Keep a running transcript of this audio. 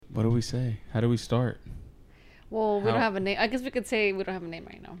What do we say? How do we start? Well, we don't have a name. I guess we could say we don't have a name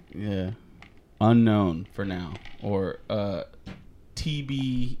right now. Yeah. Unknown for now. Or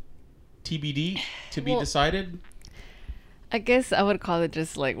TBD to be decided. I guess I would call it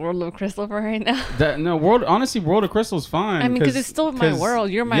just like World of Crystal for right now. World of Crystal is fine. I mean, because it's still my world.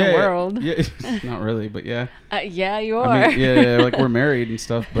 You're my world. Yeah, not really, but yeah. Yeah, you are. I mean, yeah, like we're married and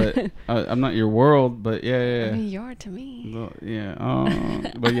stuff, but I'm not your world. But yeah. I mean, you are to me. Well,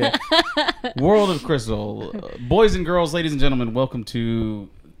 yeah. But yeah. World of Crystal, boys and girls, ladies and gentlemen, welcome to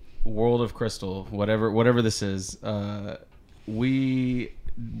World of Crystal. Whatever this is.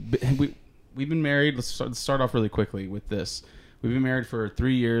 We've been married. Let's start off really quickly with this. We've been married for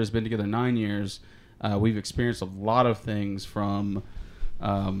 3 years, been together 9 years. We've experienced a lot of things from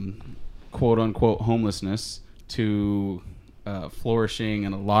quote unquote homelessness to flourishing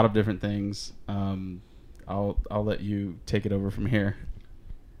and a lot of different things. I'll let you take it over from here.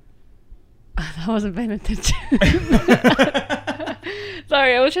 I wasn't paying attention.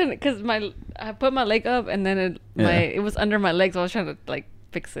 Sorry, I was trying to, because I put my leg up and then it was under my leg, so I was trying to like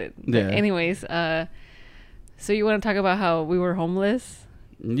fix it. Yeah. But anyways, so you want to talk about how we were homeless?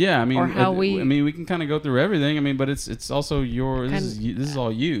 Yeah, I mean, or how we can kind of go through everything. I mean, but it's also your this is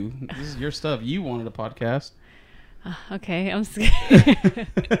all you. This is your stuff. You wanted a podcast. Okay, I'm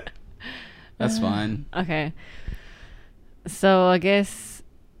scared. That's fine. Okay. So I guess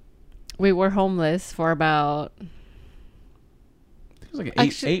we were homeless for about. It was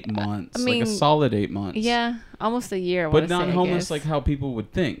like eight months. I mean, like a solid 8 months. Yeah, almost a year. But not homeless like how people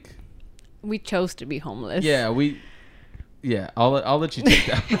would think. We chose to be homeless. Yeah, I'll let you take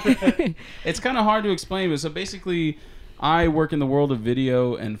that. It's kind of hard to explain, but so basically, I work in the world of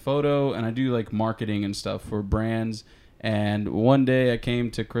video and photo, and I do like marketing and stuff for brands. And one day I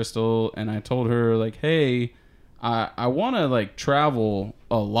came to Crystal and I told her like, hey, I want to like travel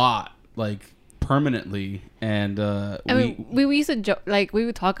a lot, like permanently. And we used to joke, like we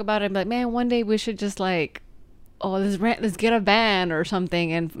would talk about it and be like, man, one day we should just like, let's get a van or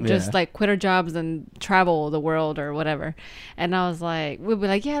something and just like quit our jobs and travel the world or whatever. And I was like, we'd be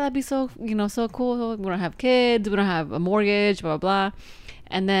like, yeah, that'd be so so cool. We don't have kids, we don't have a mortgage, blah blah blah.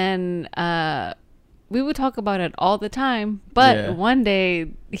 And then we would talk about it all the time. But one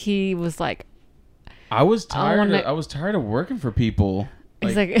day he was like, I was tired of working for people.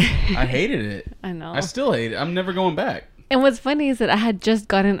 Like, I hated it. I know. I still hate it. I'm never going back. And what's funny is that I had just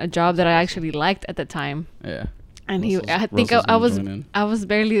gotten a job that I actually liked at the time. Yeah. And I was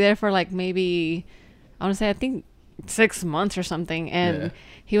barely there for like maybe, I want to say, I think 6 months or something. And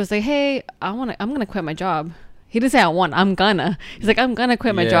he was like, hey, I'm going to quit my job. He didn't say I'm gonna. He's like, I'm going to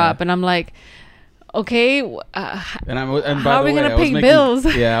quit my job. And I'm like, okay. And how are we going to pay bills?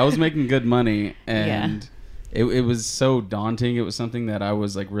 Yeah, I was making good money. And it was so daunting. It was something that I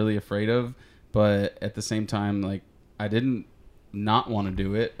was like really afraid of. But at the same time, like I didn't not want to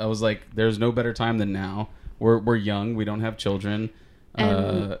do it. I was like, there's no better time than now. We're young. We don't have children.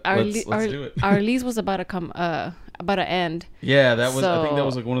 And let's do it. Our lease was about to end. Yeah, that was. I think that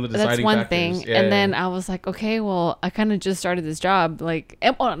was like one of the deciding factors. That's one thing. Yeah, then I was like, okay, well, I kind of just started this job. Like,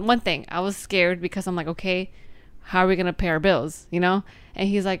 one thing, I was scared because I'm like, okay, how are we gonna pay our bills? And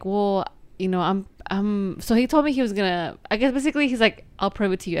he's like, well, so he told me he was gonna, I guess basically he's like, I'll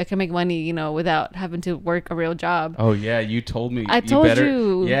prove it to you. I can make money, without having to work a real job. Oh yeah, you told me. I told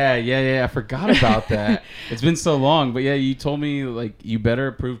you. Yeah. I forgot about that. It's been so long, but yeah, you told me like you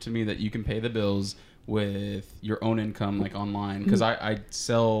better prove to me that you can pay the bills with your own income, like online, because I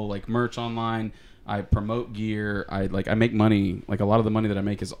sell like merch online. I promote gear. I make money. Like a lot of the money that I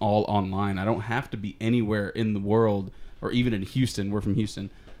make is all online. I don't have to be anywhere in the world, or even in Houston. We're from Houston.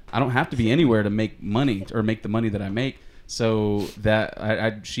 I don't have to be anywhere to make money or make the money that I make. So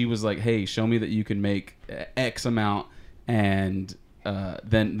that she was like, hey, show me that you can make X amount, and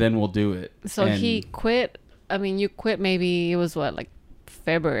then we'll do it. So he quit. I mean, you quit. Maybe it was like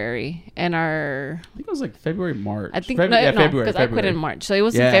February, and I think it was like February, March. I think February, because I quit in March, so it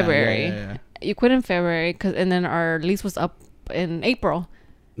was in February. Yeah. You quit in February, and then our lease was up in April.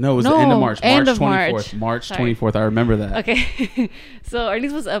 No, it was the end of March. March 24th. March 24th. I remember that. Okay. So our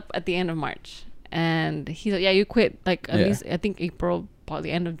lease was up at the end of March. And he's like, yeah, you quit like at least, I think April, probably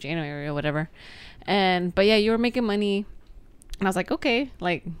the end of January or whatever. But yeah, you were making money. And I was like, okay,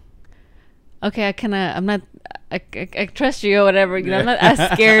 I trust you or whatever. I'm not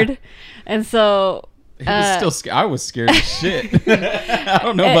as scared. And so... I was scared as shit. I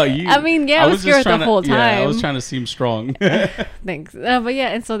don't know about you. I mean, I was scared the whole time. Yeah, I was trying to seem strong. Thanks. But yeah,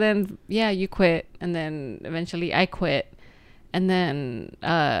 and so then, you quit. And then eventually I quit. And then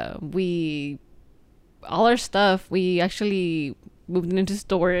all our stuff, we moved it into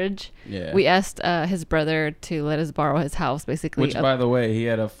storage. Yeah. We asked his brother to let us borrow his house, basically. Which, by the way, he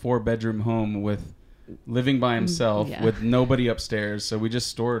had a 4-bedroom home with living by himself with nobody upstairs. So we just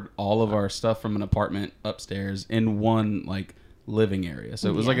stored all of our stuff from an apartment upstairs in one like living area. So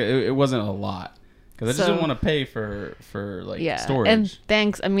it was like it wasn't a lot. Because I just didn't want to pay for like storage. And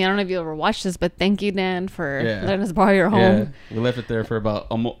thanks. I mean, I don't know if you ever watched this, but thank you, Dan, for letting us borrow your home. Yeah. We left it there for about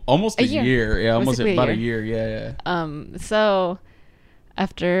almost a year. Yeah, almost about a year. Yeah. So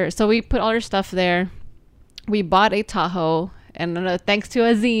we put all our stuff there. We bought a Tahoe, and thanks to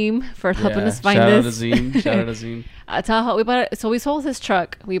Azim for helping us find this. Shout out Azim. A Tahoe. We sold his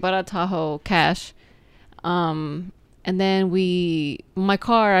truck. We bought a Tahoe cash. And then my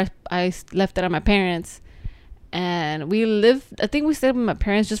car, I left it at my parents, and I think we stayed with my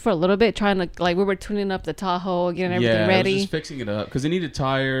parents just for a little bit, trying to, like, we were tuning up the Tahoe, getting everything ready. Yeah, just fixing it up, because it needed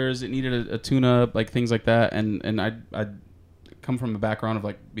tires, it needed a tune-up, like, things like that, and I come from a background of,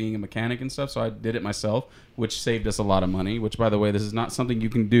 like, being a mechanic and stuff, so I did it myself, which saved us a lot of money, which, by the way, this is not something you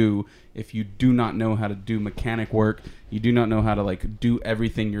can do if you do not know how to do mechanic work, you do not know how to, like, do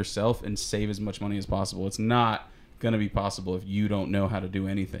everything yourself and save as much money as possible. It's not gonna be possible if you don't know how to do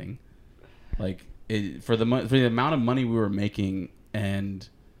anything. Like for the amount of money we were making and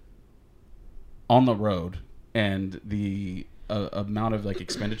on the road and the amount of like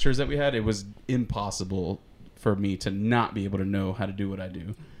expenditures that we had, it was impossible for me to not be able to know how to do what I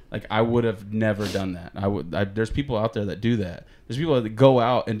do. Like I would have never done that. There's people out there that do that. There's people that go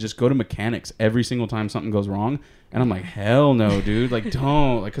out and just go to mechanics every single time something goes wrong, and I'm like, hell no, dude. Like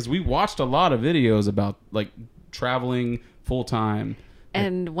don't, like, because we watched a lot of videos about like traveling full time,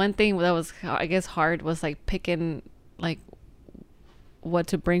 and one thing that was, I guess, hard was like picking like what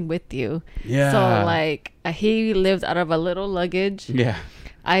to bring with you. So like he lived out of a little luggage.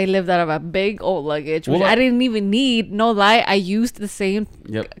 I lived out of a big old luggage, which I didn't even need. No lie, I used the same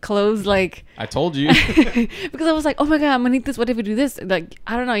clothes. Like I told you, because I was like, oh my god, I'm gonna need this. What if we do this? Like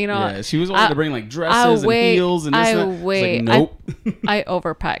I don't know, you know. Yeah, she was wanting to bring like dresses and heels and this. Like, nope. I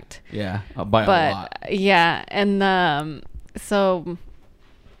overpacked. Yeah, I'll buy a lot. Yeah, and so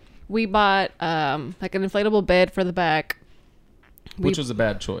we bought like an inflatable bed for the back. Which was a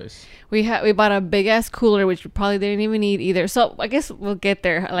bad choice. We bought a big ass cooler, which we probably didn't even need either. So I guess we'll get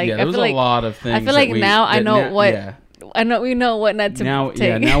there. Like there was a lot of things. I feel like now I know what. Yeah. I know we know what not to take.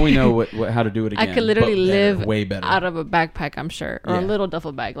 Yeah, now we know what how to do it again. I could literally live way better out of a backpack, I'm sure, or a little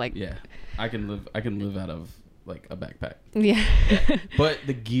duffel bag. Like I can live out of like a backpack. Yeah. But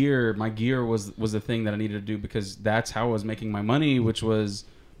my gear was the thing that I needed to do, because that's how I was making my money, which was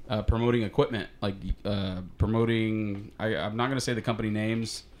promoting equipment, like promoting. I'm not gonna say the company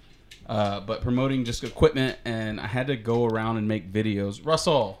names. But promoting just equipment, and I had to go around and make videos.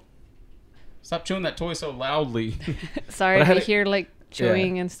 Russell, stop chewing that toy so loudly. Sorry if you hear like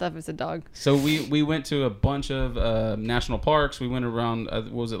chewing and stuff. It's a dog. So we went to a bunch of national parks. We went around,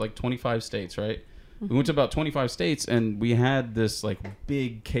 what was it, like 25 states, right? Mm-hmm. We went to about 25 states, and we had this like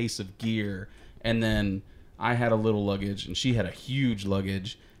big case of gear, and then I had a little luggage, and she had a huge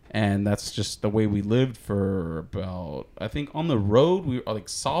luggage. And that's just the way we lived for about, I think on the road, we were like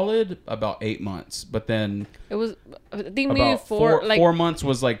solid about 8 months. But then it was, I think maybe 4 months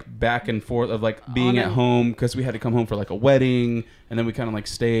was like back and forth of like being at home, because we had to come home for like a wedding. And then we kind of like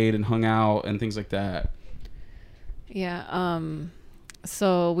stayed and hung out and things like that. Yeah.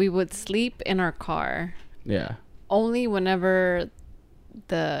 So we would sleep in our car. Yeah. Only whenever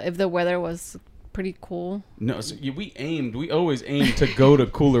if the weather was pretty cool. No, so we always aimed to go to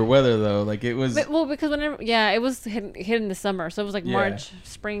cooler weather though. Like it was because whenever it was hit in the summer, so it was like March,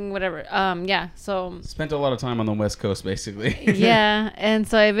 spring, whatever. So spent a lot of time on the West Coast basically. Yeah, and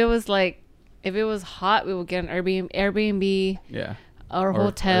so if it was hot, we would get an Airbnb. Yeah. Or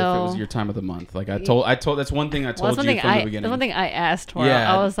hotel. Or if it was your time of the month. Like I told that's one thing I told you from the beginning. That's one thing I asked for.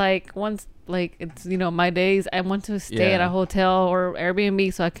 Yeah. I was like, once, like, it's, my days, I want to stay at a hotel or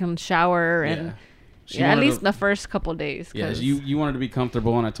Airbnb so I can shower and at least the first couple days. Yeah, you wanted to be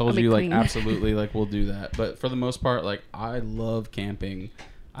comfortable, and I told you like absolutely, like we'll do that. But for the most part, like I love camping.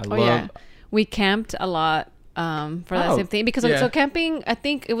 We camped a lot for that same thing, because so camping, I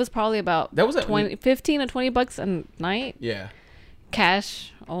think it was probably about that was at 15 or $20 a night. Yeah.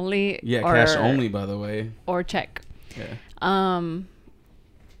 Cash only. Yeah, cash only, by the way. Or check. Yeah.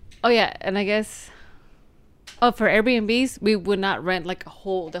 Oh yeah, and I guess. Oh, for Airbnbs, we would not rent like the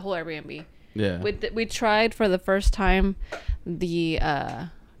whole Airbnb. Yeah. We tried for the first time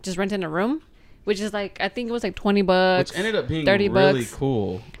just renting a room, which is like, I think it was like $20, which ended up being 30 really bucks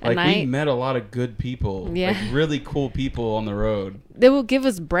cool. a Like, we night. met a lot of good people. Yeah. Like, really cool people on the road. They will give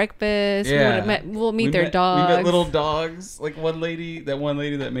us breakfast. Yeah. We'll meet their We dogs. met little dogs. Like, one lady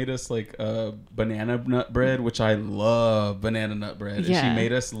that made us, like, banana nut bread, which I love banana nut bread. Yeah. And she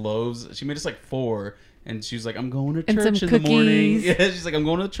made us loaves. She made us, like, 4. And she was like, I'm going to And church some in the morning. cookies. Yeah, she's like, I'm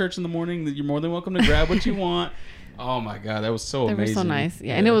going to church in the morning. You're more than welcome to grab what you want. Oh, my God. That was so They amazing. were so nice.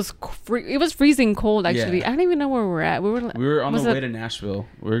 Yeah. And it was it was freezing cold, actually. Yeah. I don't even know where we were at. We were on the was way it- to Nashville.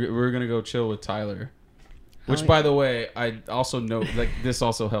 We were going to go chill with Tyler. Which, Oh, by yeah. the way, I also know, like, this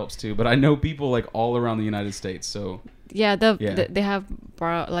also helps, too. But I know people, like, all around the United States, so... Yeah, Yeah. they have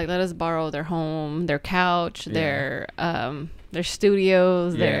let us borrow their home, their couch, their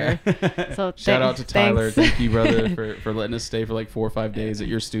studios, Yeah. their so Shout out to Tyler. thanks. Thank you, brother, for letting us stay for like 4 or 5 days at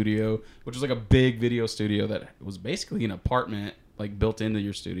your studio, which was like a big video studio that was basically an apartment like built into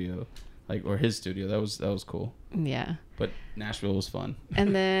your studio, like, or his studio. That was cool. Yeah. But Nashville was fun.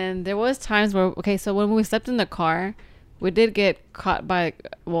 And then there was times where so when we stepped in the car, we did get caught by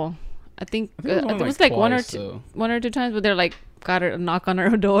I think it was like twice, 1 or 2 times, but they're like got a knock on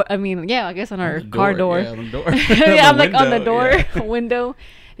our door. I mean, yeah, I guess on our car door. Yeah, on the door. Yeah, I'm like on the window, door yeah. window.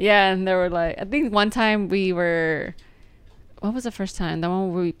 Yeah, and they were like, I think one time we were. What was the first time? The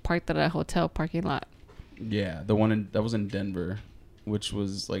one where we parked at a hotel parking lot. Yeah, the one that was in Denver, which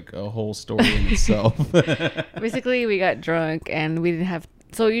was like a whole story in itself. Basically, we got drunk and we didn't have.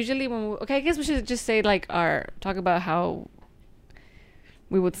 So usually when I guess we should just say like talk about how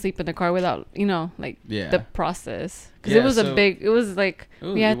we would sleep in the car without like Yeah. the process, because Yeah, it was so- it was like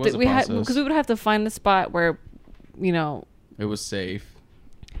Ooh, we it had was to a we had process. because we would have to find a spot where It was safe.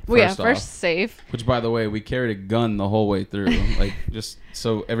 first off. safe. Which, by the way, we carried a gun the whole way through. Like, just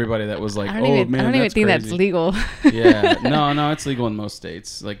so everybody that was like, I don't oh, even man, I don't even that's think crazy. that's legal. Yeah. No, it's legal in most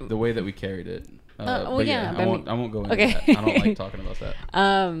states. Like, the way that we carried it. But yeah, I but won't go into okay. that. I don't like talking about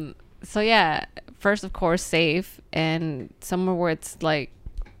that. So yeah, first of course safe, and somewhere where it's like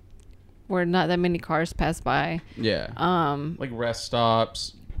where not that many cars pass by. Yeah. Like rest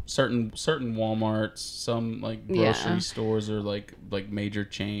stops, certain Walmarts, some like grocery Yeah. stores or like major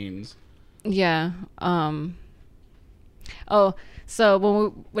chains. Yeah.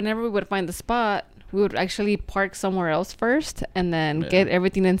 So whenever we would find the spot, we would actually park somewhere else first, and then Yeah. get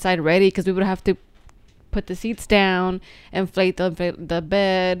everything inside ready, because we would have to put the seats down, inflate the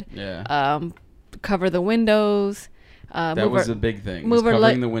bed, Yeah. cover the windows. That was the big thing. move our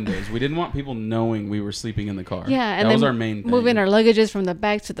Covering lu- the windows. We didn't want people knowing we were sleeping in the car. Yeah, and that then was our main thing. moving our luggages from the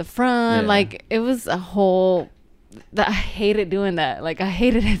back to the front. Yeah. Like, it was a whole. I hated doing that. Like, I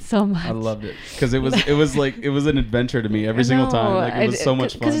hated it so much. I loved it because it was an adventure to me every single time. Like, it was so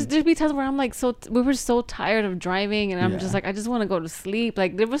much fun. Because there'd be times where I'm like, we were so tired of driving, and I'm just Yeah. like, I just want to go to sleep.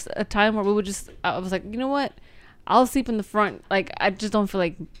 Like, there was a time where I was like, you know what, I'll sleep in the front. Like, I just don't feel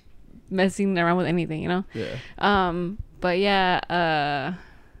like messing around with anything, Yeah. But yeah,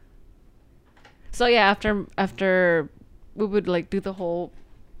 so yeah, after we would like do the whole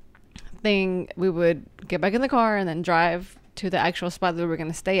thing, we would get back in the car and then drive to the actual spot that we were going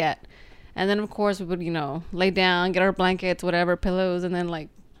to stay at. And then of course we would, lay down, get our blankets, whatever, pillows, and then like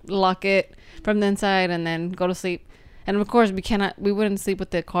lock it from the inside and then go to sleep. And of course we wouldn't sleep with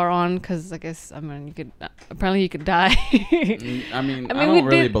the car on, because I guess, you could die. I mean, I I mean, don't we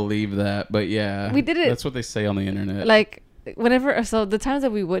really did- believe that, but yeah, We did it- That's what they say on the internet. Like, whenever, so the times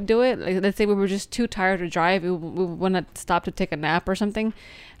that we would do it, like, let's say we were just too tired to drive, we want to stop to take a nap or something,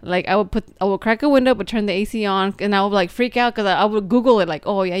 like, I would crack a window but turn the AC on, and I would like freak out because I would Google it, like,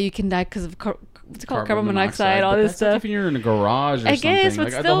 oh yeah, you can die because of what's it called, carbon monoxide, all but this that's like stuff. if you're in a garage or I something. guess, but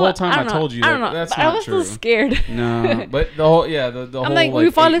like, still, the whole time I don't know. told you, I don't like, know. that's But not I was true. still scared. No, but the whole the I'm whole like, like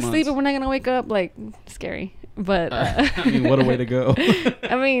we fall 8 asleep months. and we're not gonna wake up. Like, scary. But I mean, what a way to go.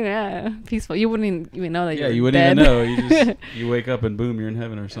 I mean, yeah, peaceful. You wouldn't even know that. Yeah, you're you wouldn't dead. even know. You just you wake up and boom, you're in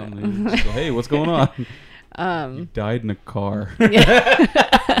heaven or something. You just go, hey, what's going on? You died in a car.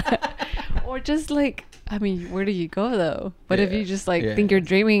 Or just like, I mean, where do you go though? What if Yeah, you just like yeah. think you're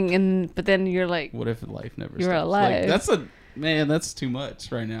dreaming, but then you're like, What if life never You're stops? alive. Like, that's too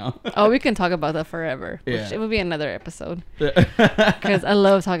much right now. oh, we can talk about that forever. Yeah. Which it would be another episode, Because because I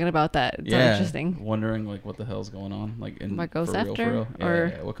love talking about that. It's so interesting. Wondering like what the hell's going on, like in What goes for real, after, for real. Yeah, or-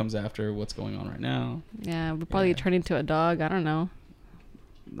 yeah, what comes after, what's going on right now. Yeah, we probably Yeah. turn into a dog. I don't know.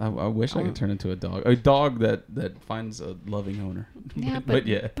 I wish I Oh. could turn into a dog that finds a loving owner. Yeah, but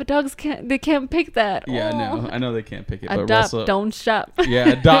yeah, but dogs can't pick that. yeah, Oh. I know they can't pick it, but Adopt, Russell, don't shop. yeah,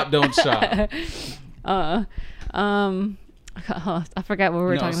 adopt, don't shop. I forgot what we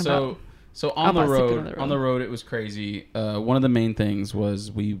were talking about. So on the About sleeping road, it was crazy. One of the main things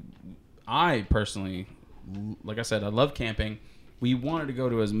was I personally, like I said, I love camping. We wanted to go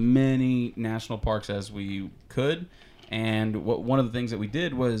to as many national parks as we could. And one of the things that we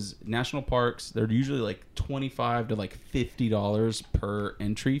did was national parks, they're usually like $25 to like $50 per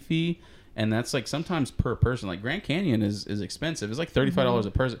entry fee. And that's like sometimes per person. Like Grand Canyon is expensive. It's like $35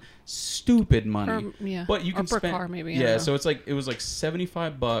 a person. Stupid money. But you can per spend, car maybe. Yeah, so it's like it was like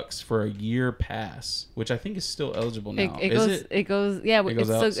 $75 for a year pass, which I think is still eligible now. It goes yeah, I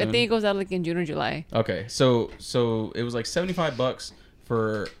think it goes out like in June or July. Okay. So it was like $75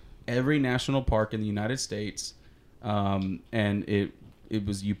 for every national park in the United States. And it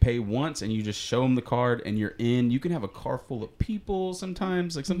was, you pay once and you just show them the card and you're in. You can have a car full of people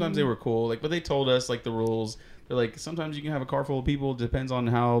sometimes. Like sometimes they were cool. Like, but they told us like the rules. They're like, sometimes you can have a car full of people. Depends on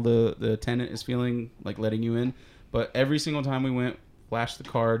how the tenant is feeling, like letting you in. But every single time we went, flashed the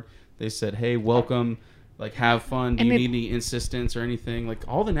card. They said, hey, welcome. Like, have fun. Do you need any assistance or anything? Like,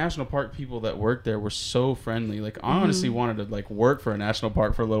 all the national park people that worked there were so friendly. Like, I honestly wanted to, like, work for a national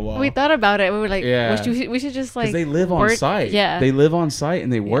park for a little while. We thought about it. We were like, we should just, like, because they live on site. Yeah. They live on site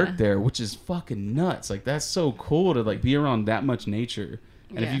and they work there, which is fucking nuts. Like, that's so cool to, like, be around that much nature.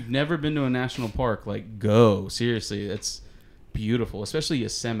 And if you've never been to a national park, like, go. Seriously, it's beautiful. Especially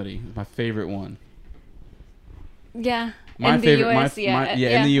Yosemite, my favorite one. Yeah. My in favorite, the US,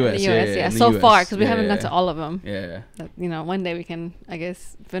 in the US, yeah. So far, because we haven't got to all of them. Yeah. But, you know, one day we can, I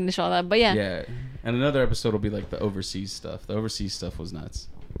guess, finish all that. But yeah. Yeah. And another episode will be like the overseas stuff. The overseas stuff was nuts.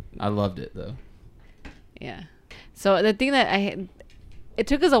 I loved it though. Yeah. So the thing that it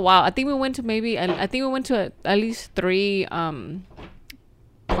took us a while. I think we went to at least 3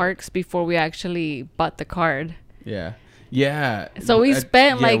 parks before we actually bought the card. Yeah. Yeah. So we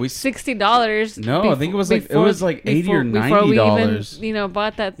spent like $60. No, I think it was like $80 or $90 before we even,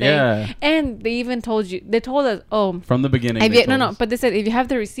 bought that thing. Yeah. And they even told us, from the beginning. But they said if you have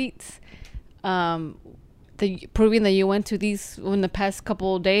the receipts, proving that you went to these in the past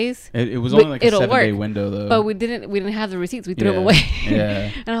couple of days. It was only like a 7-day window though. But we didn't have the receipts. We threw them away.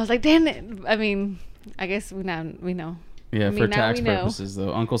 Yeah. And I was like, damn it. I mean, I guess we know. Yeah, for tax purposes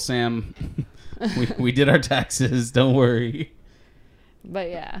though. Uncle Sam, we did our taxes. Don't worry. But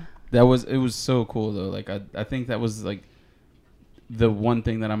yeah. It was so cool though. Like I think that was like the one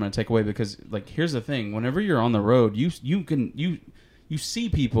thing that I'm gonna take away, because like here's the thing: whenever you're on the road, you see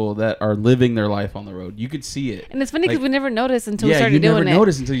people that are living their life on the road. You could see it. And it's funny because we never noticed until we started doing it. You never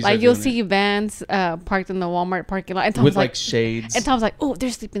noticed until you started doing it. Like, you'll see vans parked in the Walmart parking lot. And Tom's with like shades. And Tom's like, oh,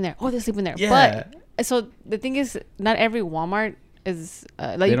 they're sleeping there. Oh, they're sleeping there. Yeah. But, so the thing is, not every Walmart is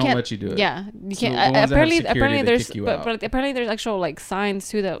like they you don't can't let you do it. Yeah, you so can't. Apparently there's but apparently there's actual like signs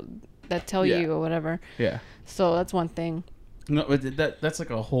too that tell you or whatever. Yeah. So that's one thing. No, that's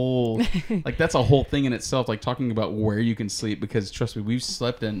like a whole like that's a whole thing in itself. Like talking about where you can sleep, because trust me, we've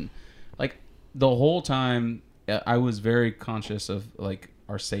slept in like the whole time. I was very conscious of like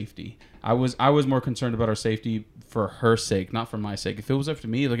our safety. I was more concerned about our safety for her sake, not for my sake. If it was up to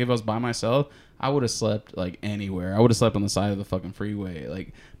me, like if I was by myself, I would have slept like anywhere. I would have slept on the side of the fucking freeway.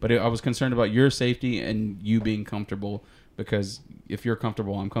 Like, but I was concerned about your safety and you being comfortable, because if you're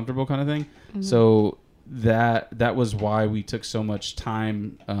comfortable, I'm comfortable, kind of thing. Mm-hmm. So that was why we took so much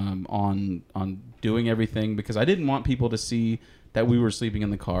time on doing everything, because I didn't want people to see that we were sleeping in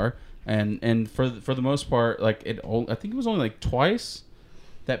the car. And for the most part, like I think it was only like twice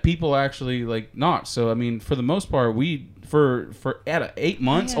that people actually like not. So I mean, for the most part, we for at 8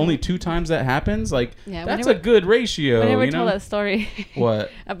 months, only 2 times that happens. Like that's a good ratio. I never told that story.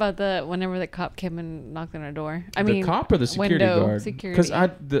 What about whenever the cop came and knocked on our door? The cop or the security guard? Because I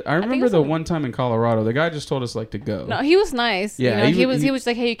remember the one time in Colorado, the guy just told us like to go. No, he was nice. Yeah, he was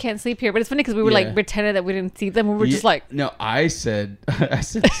like, hey, you can't sleep here. But it's funny because we were like pretending that we didn't see them. We were just like, no, I said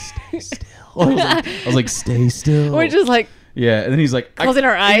stay still. I was like, stay still. We're just like. Yeah, and then he's like closing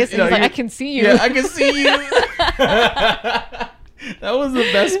our eyes, and he's like, I can see you. Yeah, I can see you. That was the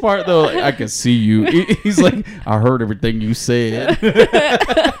best part, though. Like, I can see you. He's like, I heard everything you said.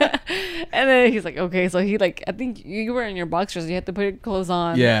 And then he's like, okay. So he like, I think you were in your boxers. You had to put your clothes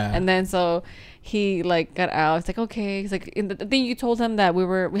on. Yeah. And then so he like got out. It's like, okay. He's like, I think you told him that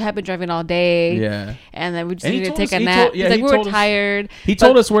we had been driving all day. Yeah. And then we just needed to take a nap. He's like, we were tired. He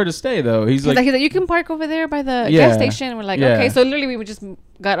told us where to stay, though. He's like, you can park over there by the gas station. We're like, okay. So literally, we just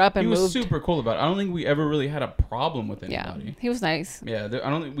got up and moved. He was super cool about it. I don't think we ever really had a problem with anybody. Yeah, he was nice. Yeah, I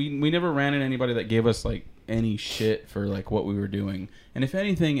don't think we never ran into anybody that gave us like any shit for like what we were doing. And if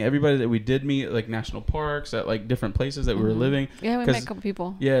anything, everybody that we did meet at like national parks, at like different places that we were living. Yeah, we met a couple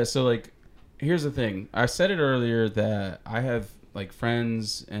people. Yeah, so like here's the thing. I said it earlier that I have like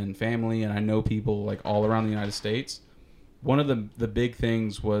friends and family, and I know people like all around the United States. one of the big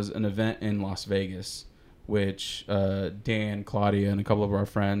things was an event in Las Vegas, which Dan, Claudia, and a couple of our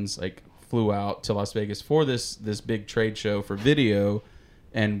friends like flew out to Las Vegas for this big trade show for video,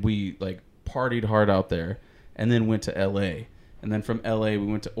 and we like partied hard out there, and then went to LA. And then from LA, we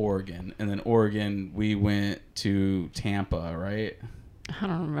went to Oregon. And then Oregon, we went to Tampa, right? I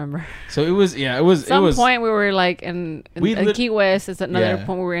don't remember. So it was. Some point we were like in Key West. It's another Yeah.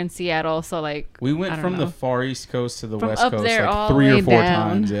 point we were in Seattle. So like we went I from don't know. the far East Coast to the From West up Coast there like all the 3 or way 4 down.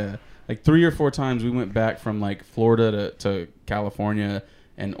 times. Yeah, like 3 or 4 times we went back from like Florida to California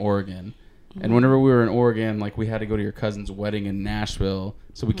and Oregon. And whenever we were in Oregon, like we had to go to your cousin's wedding in Nashville,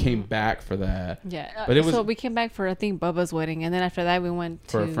 so we came back for that. Yeah, But it was so we came back for I think Bubba's wedding, and then after that we went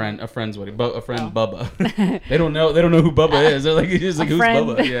for to a friend's wedding, friend Oh. Bubba. they don't know who Bubba is. They're like, he's like, A who's friend.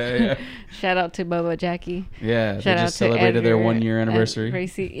 Bubba? Yeah. Shout out to Bubba Jackie. Yeah, Shout they out just to celebrated their Edgar 1 year and anniversary.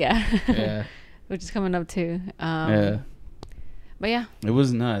 Gracie, yeah, Yeah, which is coming up too. yeah. But yeah, It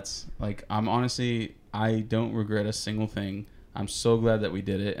was nuts. Like, I don't regret a single thing. I'm so glad that we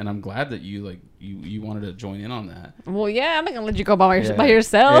did it, and I'm glad that you you wanted to join in on that. well, yeah, I'm not gonna let you go by Yeah.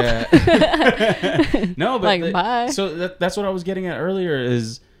 yourself. Yeah. No, but Like, bye. So that's what I was getting at earlier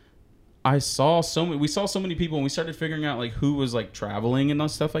is we saw so many people, and we started figuring out like who was like traveling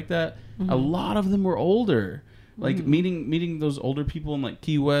and stuff like that. A lot of them were older. Like meeting those older people in like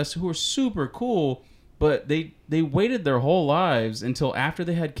Key West who were super cool, but they waited their whole lives until after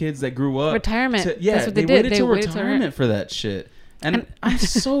they had kids that grew up. Retirement. Yeah, That's what they did. waited They till waited till retirement for that shit. And I'm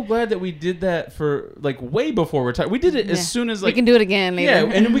so glad that we did that for like way before retirement. We did it Yeah. as soon as we like can do it again later. yeah,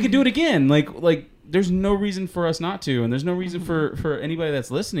 and then we could do it again. Like there's no reason for us not to, and there's no reason for anybody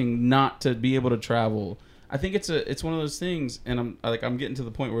that's listening not to be able to travel. I think it's one of those things, and I'm getting to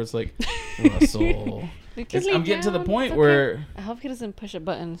the point where it's like, Russell, You can lay I'm getting to the down. point It's okay. where I hope he doesn't push a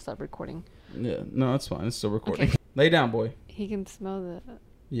button and stop recording. yeah, no, it's fine. It's still recording. Okay. Lay down, boy. He can smell the.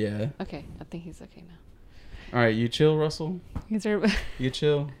 Yeah. Okay, I think he's okay now. All right, you chill, Russell. He's there. You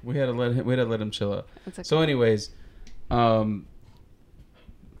chill. We had to let him chill out. It's okay. So, anyways,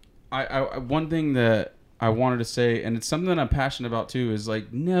 I one thing that I wanted to say, and it's something that I'm passionate about too, is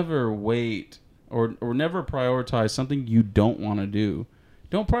like never wait or never prioritize something you don't want to do.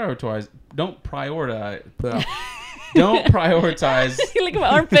 Don't prioritize. Don't prioritize. Don't prioritize. Look at my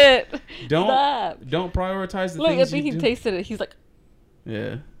armpit. Don't Stop. don't prioritize the Look, I things think you he do. tasted it. He's like,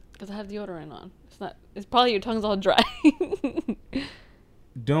 Yeah. because I have deodorant on. It's not. It's probably your tongue's all dry.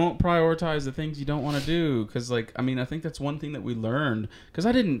 Don't prioritize the things you don't want to do, because like I mean I think that's one thing that we learned, because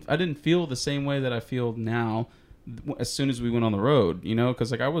I didn't feel the same way that I feel now as soon as we went on the road, you know,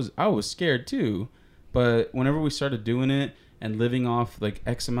 because like I was scared too, but whenever we started doing it and living off like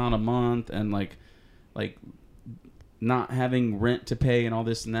X amount a month and like not having rent to pay and all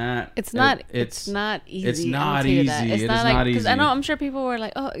this and that, it's not easy. It's not I'll tell you that. easy. It's It not is like, not because I easy. know I'm sure people were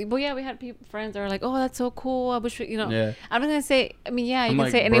like, oh, well, yeah, we had friends that were like, oh, that's so cool. I wish you know. Yeah. I'm not gonna say. I mean, yeah, you I'm can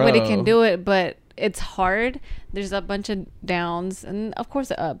like, say anybody bro. can do it, but it's hard. There's a bunch of downs and of course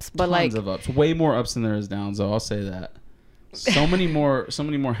the ups, but Tons like of ups, way more ups than there is downs. Though I'll say that. So many more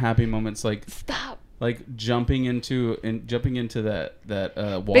happy moments, stop. like jumping into that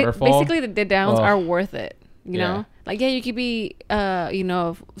waterfall. Basically, the downs Oh. are worth it. You Yeah. know, like yeah, you could be, you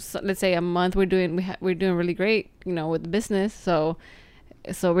know, let's say a month we're doing really great, you know, with the business, so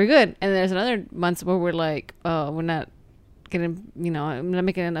we're good. And there's another months where we're like, oh, we're not getting, you know, I'm not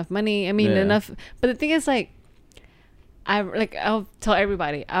making enough money. I mean, Yeah. enough. But the thing is, like, I'll tell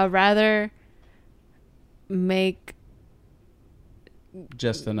everybody, I'd rather make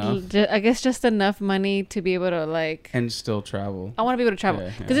just enough I guess just enough money to be able to like. and still travel. I want to be able to travel Yeah,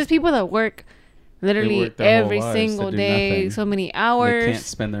 because yeah. there's people that work literally work their whole every lives single to do day, nothing. so many hours. They can't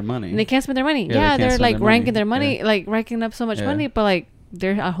spend their money. And they can't spend their money. Yeah, they Yeah, can't they're spend like their ranking money. their money, Yeah. like ranking up so much Yeah. money, but like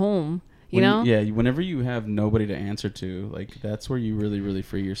they're at home, you know? Yeah, whenever you have nobody to answer to, like that's where you really, really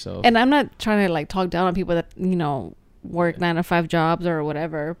free yourself. And I'm not trying to like talk down on people that, you know, work 9 to 5 jobs or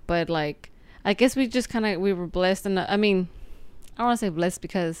whatever, but like I guess we just we were blessed. And I mean, I don't want to say blessed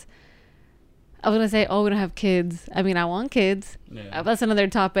because I was going to say, oh, we don't have kids. I mean, I want kids. Yeah. That's another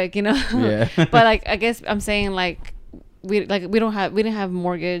topic, you know? Yeah. But like, I guess I'm saying like, we didn't have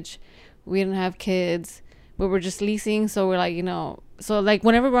mortgage. We didn't have kids. We were just leasing. So we're like, you know, so like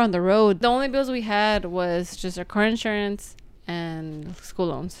whenever we're on the road, the only bills we had was just our car insurance and school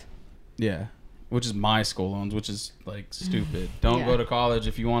loans. Yeah. Which is my school loans, which is like stupid. Don't Yeah. go to college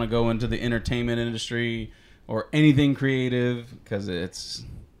if you want to go into the entertainment industry or anything creative, because it's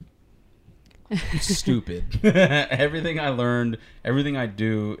stupid. Everything I learned, everything I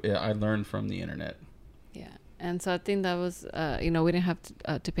do, I learned from the internet. Yeah. And so I think that was, you know, we didn't have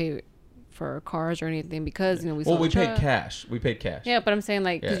to pay for cars or anything because we well, sold we the paid truck. cash. We paid cash. Yeah, but I'm saying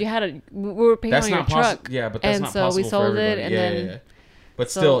like because Yeah. we were paying That's on your not truck. possible. Yeah, but that's and not so possible we sold for it, everybody. and yeah, then yeah. But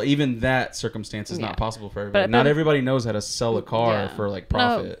so- still, even that circumstance is Yeah. not possible for everybody. But Not everybody knows how to sell a car Yeah. for like No,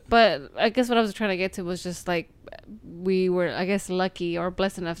 profit. but I guess what I was trying to get to was just like we were, I guess, lucky or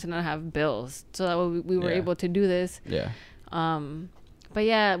blessed enough to not have bills, so that we were Yeah. able to do this. Yeah. But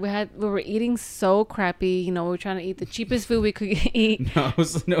yeah, we were eating so crappy. We were trying to eat the cheapest food we could eat. No,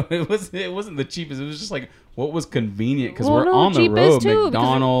 it wasn't the cheapest. It was just like what was convenient because Well, we're no, on the cheapest road. too, because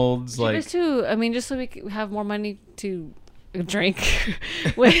McDonald's, like Cheapest too. I mean, just so we could have more money to drink.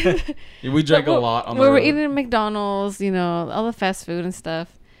 With we drank a lot on the we road. were eating at McDonald's, all the fast food and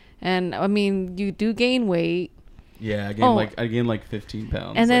stuff. And I mean, you do gain weight. Yeah, I gained like 15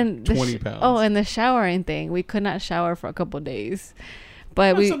 pounds. And then like the 20 pounds. and the showering thing, we could not shower for a couple of days.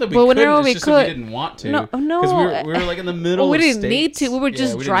 But It's not that but whenever we it's just that could, we didn't want to. No, because we were like in the middle. we of didn't need states. to. We were Yeah,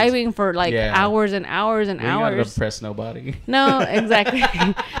 just we didn't- driving for like Yeah. hours and hours and We ain't gotta hours. depress nobody. No, exactly.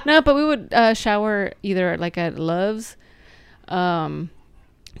 No, but we would shower either like at Love's,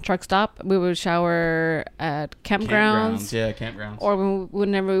 truck stop. We would shower at campgrounds. Yeah, campgrounds. Or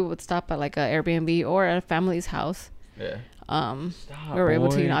whenever we would stop at like a Airbnb or at a family's house. Yeah. We were able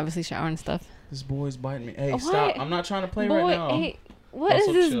to obviously shower and stuff. This boy's biting me. Hey, What? stop. I'm not trying to play Boy, right now. hey, what is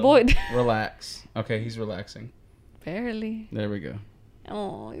Also this chill. boy? Relax. Okay, he's relaxing. Barely. There we go.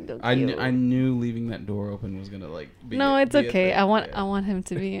 Oh, he's so I cute. knew leaving that door open was gonna like. Be No, it's be a okay. thing. I want Yeah. him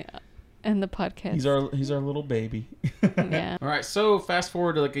to be in the podcast. He's our little baby. Yeah. All right. So fast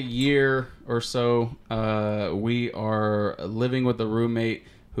forward to like a year or so, we are living with a roommate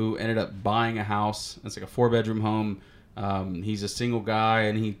who ended up buying a house. It's like a 4-bedroom home. He's a single guy,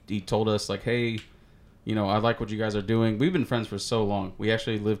 and he told us like, hey, I like what you guys are doing. We've been friends for so long. We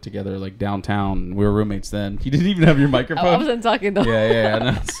actually lived together like downtown. We were roommates then. You didn't even have your microphone. I wasn't talking though. Yeah,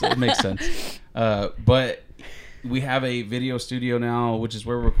 no, it makes sense. But we have a video studio now, which is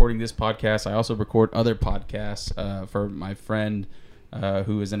where we're recording this podcast. I also record other podcasts for my friend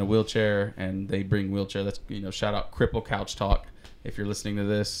who is in a wheelchair, and they bring wheelchair. That's shout out Cripple Couch Talk. If you're listening to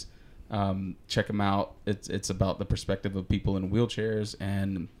this, check them out. It's about the perspective of people in wheelchairs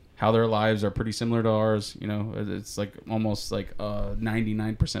and how their lives are pretty similar to ours. It's like almost like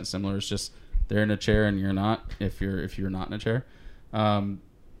 99% similar. It's just they're in a chair and you're not. If you're not in a chair,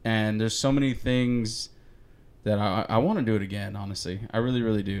 and there's so many things that I want to do it again. Honestly, I really,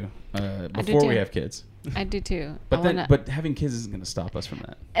 really do. Before we have kids. I do too. But having kids isn't going to stop us from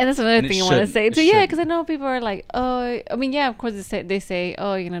that. And that's another And it thing I want to shouldn't. say It too. Yeah, shouldn't. because I know people are like, oh, I mean, yeah, of course they say,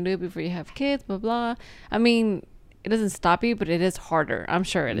 oh, you're gonna do it before you have kids, blah blah. I mean, it doesn't stop you, but it is harder. I'm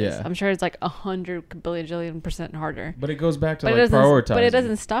sure it is. Yeah. I'm sure it's like 100 billion% harder. But it goes back to But like prioritizing. But it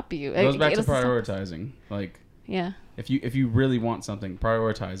doesn't stop you. It goes back to doesn't stop- prioritizing. Like Yeah. if you really want something,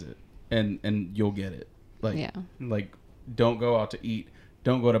 prioritize it, and you'll get it. Like Yeah. like don't go out to eat.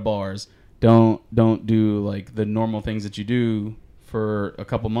 Don't go to bars. Don't do like the normal things that you do for a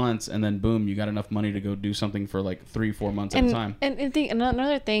couple months, and then boom, you got enough money to go do something for like 3-4 months at a time. And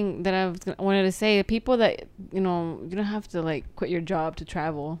another thing that wanted to say, people that you don't have to like quit your job to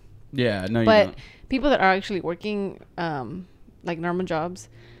travel. Yeah, no, you But don't. people that are actually working like normal jobs,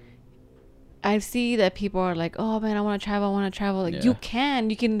 I see that people are like, oh man, I want to travel. Like Yeah. you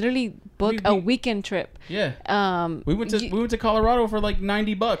can literally book a weekend trip. Yeah. We went to Colorado for like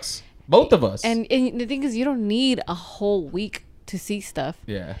 $90, both of us. And the thing is, you don't need a whole week to see stuff.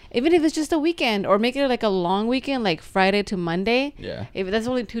 yeah, Even if it's just a weekend, or make it like a long weekend, like Friday to Monday. yeah, If that's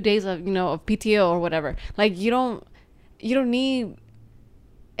only 2 days of of PTO or whatever, like you don't need.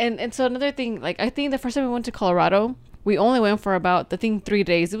 And so another thing, like I think the first time we went to Colorado, we only went for about 3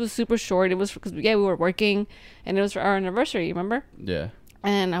 days. It was super short. It was because we were working, and it was for our anniversary. Remember? yeah.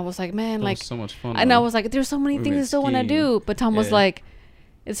 And I was like, man, That like, was so much fun. and though. I was like, there's so many We things I went still want to skiing. do. But Tom was Yeah. like,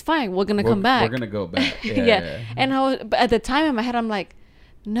 it's fine. We're gonna come back. We're gonna go back. Yeah. Yeah. And but at the time in my head, I'm like,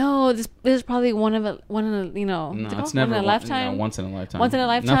 no, this is probably one in a No, it's once never in a lifetime. once in a lifetime. Once in a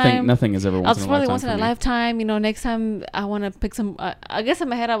lifetime. Nothing is ever I once was in a probably lifetime. once in for a me. lifetime. Next time I want to pick some. I guess in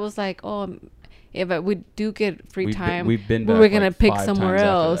my head I was like, oh, if we do get free time, we've been we back were gonna like pick 5 somewhere times after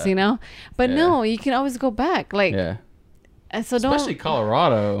else, that. But Yeah. no, you can always go back. Like, Yeah. and so Especially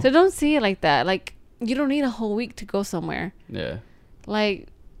Colorado. So don't see it like that. Like, you don't need a whole week to go somewhere. Yeah. Like,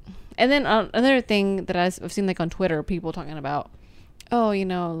 and then another thing that I've seen like on Twitter, people talking about, oh,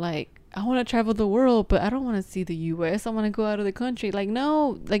 like, I want to travel the world, but I don't want to see the U.S. I want to go out of the country. Like,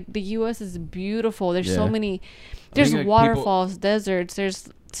 no, like the U.S. is beautiful. There's so Yeah. many, there's like, waterfalls, deserts, there's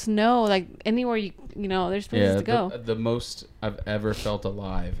snow, like anywhere there's places to go. The most I've ever felt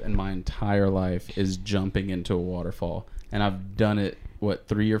alive in my entire life is jumping into a waterfall, and I've done it what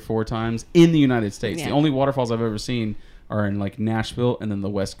 3 or 4 times in the United States. Yeah. The only waterfalls I've ever seen are in like Nashville and then the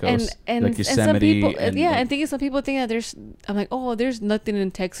West Coast, and like Yosemite. some people, and yeah, like, and thinking some people think that there's. I'm like, oh, there's nothing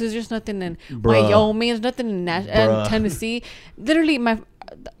in Texas. There's nothing in Bruh. Wyoming. There's nothing in Bruh. Tennessee. Literally, my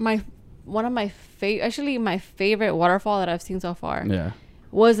one of my my favorite waterfall that I've seen so far yeah.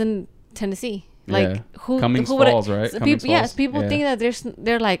 was in Tennessee. Like Yeah. who Cummings who would've- Falls, right? so Cummings people, yes, Falls. people Yeah. think that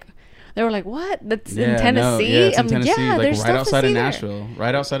they were like, what? That's Yeah, in Tennessee. No, yeah, it's in Tennessee, yeah, like there's right stuff to outside of see there. Nashville.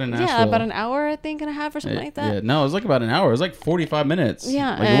 Right outside of Nashville. Yeah, about an hour, I think, and a half or something like that. Yeah, no, it was like about an hour. It was like 45 minutes.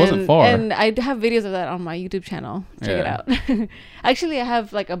 Yeah, like it wasn't far. And I have videos of that on my YouTube channel. Check it out. Actually, I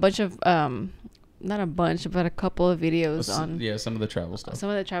have like a bunch of not a bunch, but a couple of videos on some of the travel stuff. some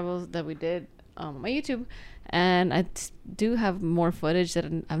of the travels that we did on my YouTube, and I do have more footage that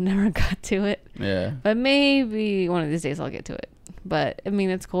I've never got to it. Yeah. But maybe one of these days I'll get to it. But I mean,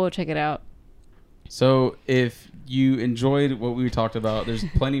 it's cool. Check it out. So if you enjoyed what we talked about, there's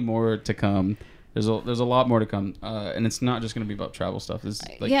plenty more to come. There's a lot more to come, and it's not just going to be about travel stuff. This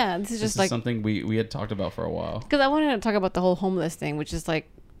is like, this is just like something we had talked about for a while. because I wanted to talk about the whole homeless thing, which is like,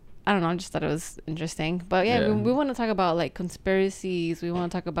 I don't know, I just thought it was interesting. But yeah, Yeah. we want to talk about like conspiracies. We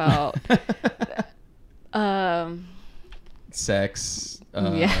want to talk about Sex,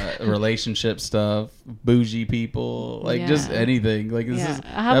 Yeah. relationship stuff, bougie people, like just Yeah. anything. Like this yeah, is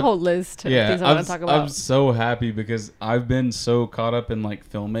I have a whole list of things I want to talk about. I'm so happy because I've been so caught up in like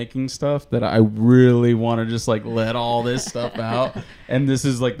filmmaking stuff that I really want to just like let all this stuff out, and this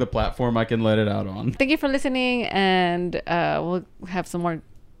is like the platform I can let it out on. Thank you for listening, and we'll have some more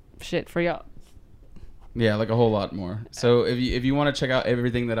shit for y'all. Yeah, like a whole lot more. So if you want to check out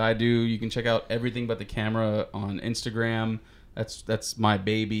everything that I do, you can check out Everything But the Camera on Instagram. That's my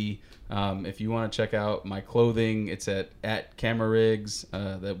baby. If you want to check out my clothing, it's at Camera Rigs,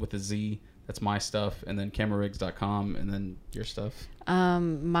 that with a Z. That's my stuff, and then camerarigs.com, and then your stuff.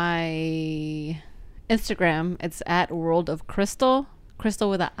 My Instagram, it's at World of Crystal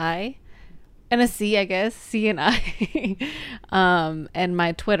with an I and a C, I guess, C and I. And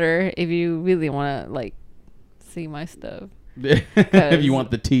my Twitter, if you really want to like see my stuff. If you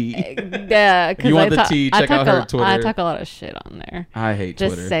want the tea. Yeah, If you want the tea, check out her Twitter. I talk a lot of shit on there. I hate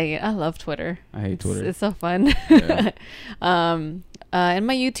Just Twitter. saying it. I love Twitter. I hate Twitter. It's so fun. Yeah. And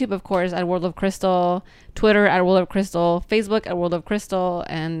my YouTube, of course, at World of Crystal, Twitter at World of Crystal, Facebook at World of Crystal,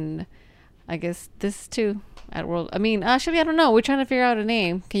 and I guess this too at World. I mean, actually, I don't know. We're trying to figure out a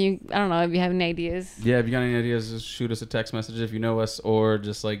name. Can you? I don't know if you have any ideas. Yeah, if you got any ideas, just shoot us a text message if you know us, or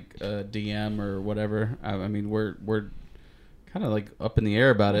just like a DM or whatever. I mean, we're kind of like up in the air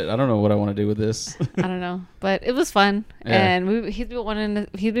about it. I don't know what I want to do with this. I don't know, but it was fun, Yeah. and he's been wanting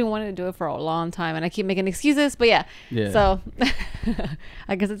to do it for a long time, and I keep making excuses, but yeah. Yeah. So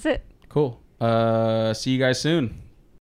I guess that's it. Cool. See you guys soon.